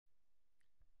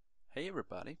Hey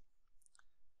everybody,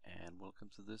 and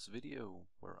welcome to this video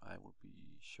where I will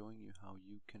be showing you how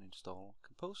you can install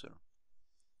Composer.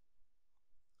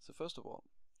 So first of all,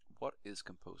 what is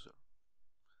Composer?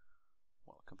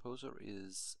 Well, Composer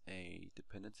is a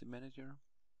dependency manager,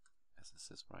 as it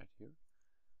says right here,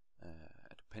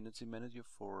 a dependency manager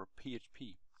for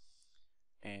PHP,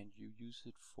 and you use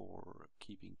it for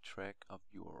keeping track of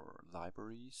your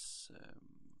libraries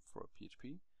for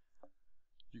PHP.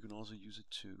 You can also use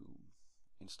it to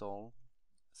install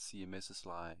CMSs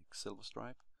like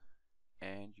Silverstripe,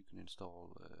 and you can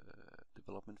install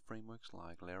development frameworks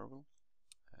like Laravel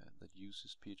that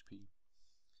uses PHP.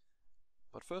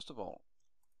 But first of all,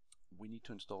 we need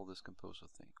to install this Composer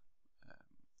thing,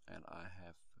 and I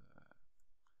have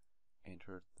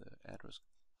entered the address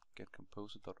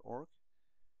getcomposer.org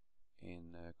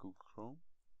in Google Chrome,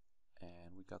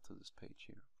 and we got to this page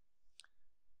here.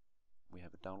 We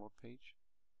have a download page,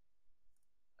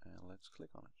 and let's click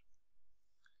on it.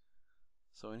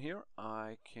 So in here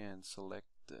I can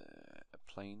select a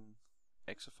plain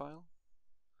exe file.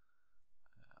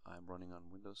 I'm running on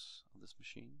Windows on this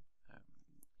machine.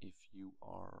 If you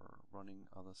are running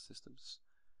other systems,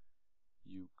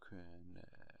 you can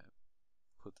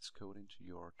put this code into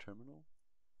your terminal,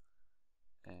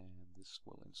 and this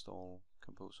will install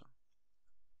Composer.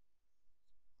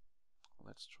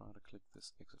 Let's try to click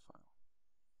this exe file.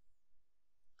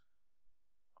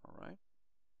 Alright,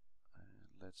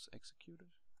 and let's execute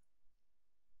it.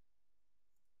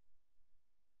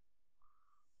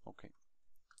 Okay,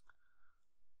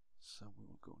 so we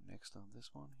will go next on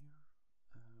this one here.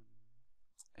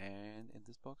 And in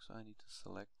this box I need to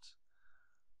select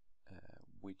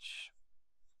which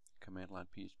command line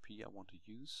PHP I want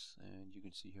to use, and you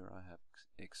can see here I have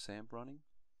XAMPP running,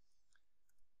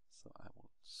 so I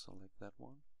will select that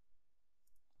one.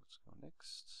 Let's go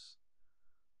next.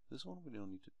 This one we don't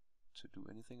need to do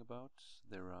anything about.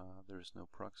 There is no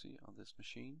proxy on this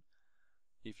machine.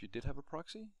 If you did have a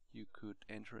proxy, you could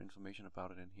enter information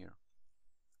about it in here.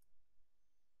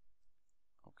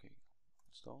 Okay,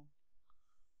 install.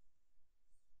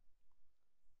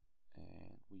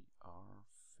 And we are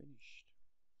finished.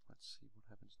 Let's see what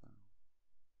happens now.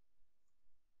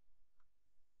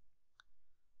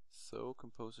 So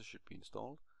Composer should be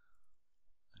installed,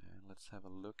 and let's have a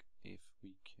look if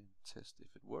we can test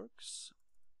if it works.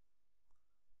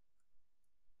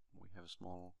 We have a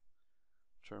small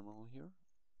terminal here,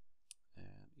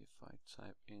 and if I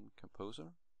type in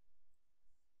Composer,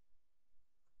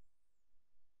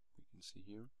 we can see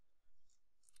here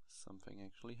something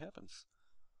actually happens.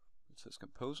 It says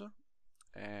Composer,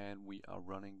 and we are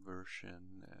running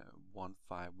version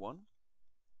 151,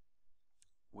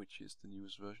 which is the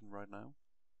newest version right now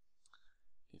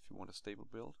if you want a stable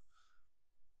build.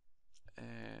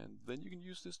 And then you can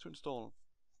use this to install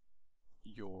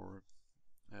your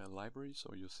libraries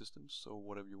or your systems or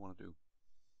whatever you want to do.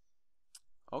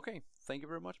 Okay, thank you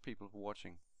very much people for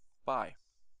watching. Bye.